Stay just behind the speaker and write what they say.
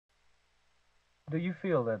Do you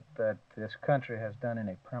feel that this country has done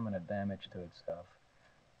any permanent damage to itself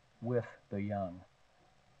with the young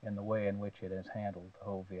in the way in which it has handled the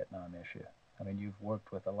whole Vietnam issue? I mean, you've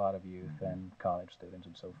worked with a lot of youth and college students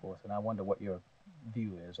and so forth, and I wonder what your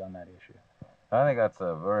view is on that issue. I think that's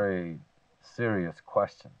a very serious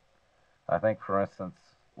question. I think, for instance,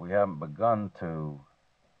 we haven't begun to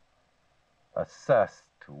assess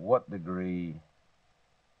to what degree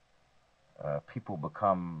people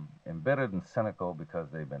become embittered and cynical because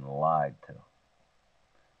they've been lied to.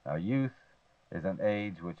 Now, youth is an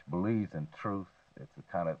age which believes in truth. It's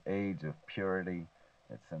a kind of age of purity.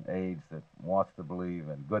 It's an age that wants to believe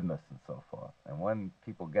in goodness and so forth. And when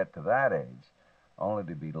people get to that age, only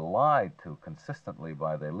to be lied to consistently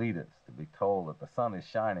by their leaders, to be told that the sun is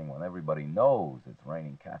shining when everybody knows it's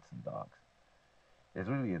raining cats and dogs, is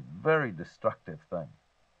really a very destructive thing.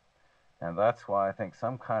 And that's why I think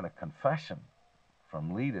some kind of confession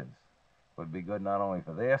from leaders would be good not only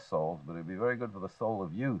for their souls, but it'd be very good for the soul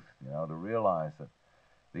of youth, to realize that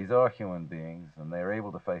these are human beings and they're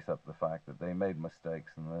able to face up to the fact that they made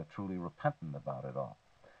mistakes and they're truly repentant about it all.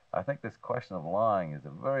 I think this question of lying is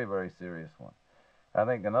a very, very serious one. I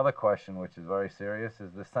think another question which is very serious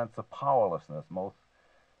is the sense of powerlessness. Most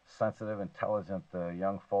sensitive, intelligent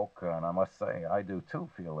young folk, and I must say, I do too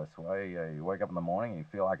feel this way. You wake up in the morning, you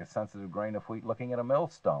feel like a sensitive grain of wheat looking at a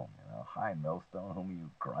millstone. Hi, millstone, whom are you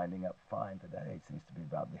grinding up fine today? It seems to be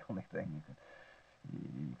about the only thing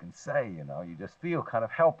you can say. You just feel kind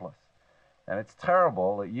of helpless. And it's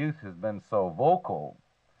terrible that youth has been so vocal,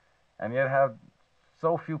 and yet have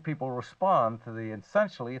so few people respond to the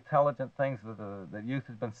essentially intelligent things that youth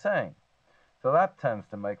has been saying. So that tends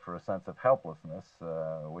to make for a sense of helplessness,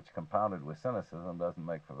 which compounded with cynicism doesn't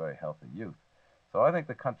make for very healthy youth. So I think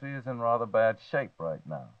the country is in rather bad shape right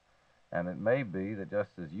now. And it may be that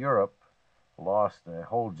just as Europe lost a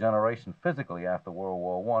whole generation physically after World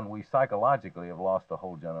War I, we psychologically have lost a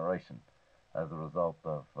whole generation as a result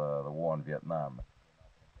of the war in Vietnam.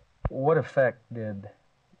 What effect did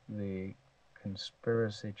the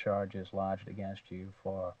conspiracy charges lodged against you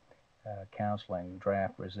for counseling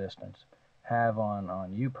draft resistance have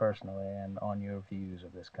on you personally and on your views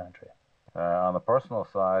of this country? On the personal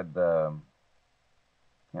side, it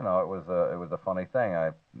was a funny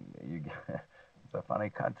thing. It's a funny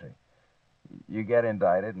country. You get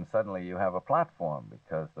indicted, and suddenly you have a platform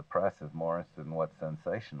because the press is more interested in what's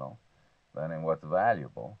sensational than in what's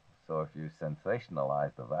valuable. So if you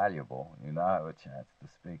sensationalize the valuable, you now have a chance to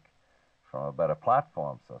speak from a better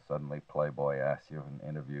platform. So suddenly Playboy asks you an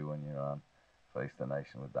interview, and you're on Face the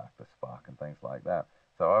Nation with Dr. Spock and things like that.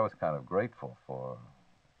 So I was kind of grateful for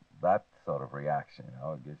that sort of reaction.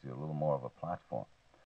 It gives you a little more of a platform.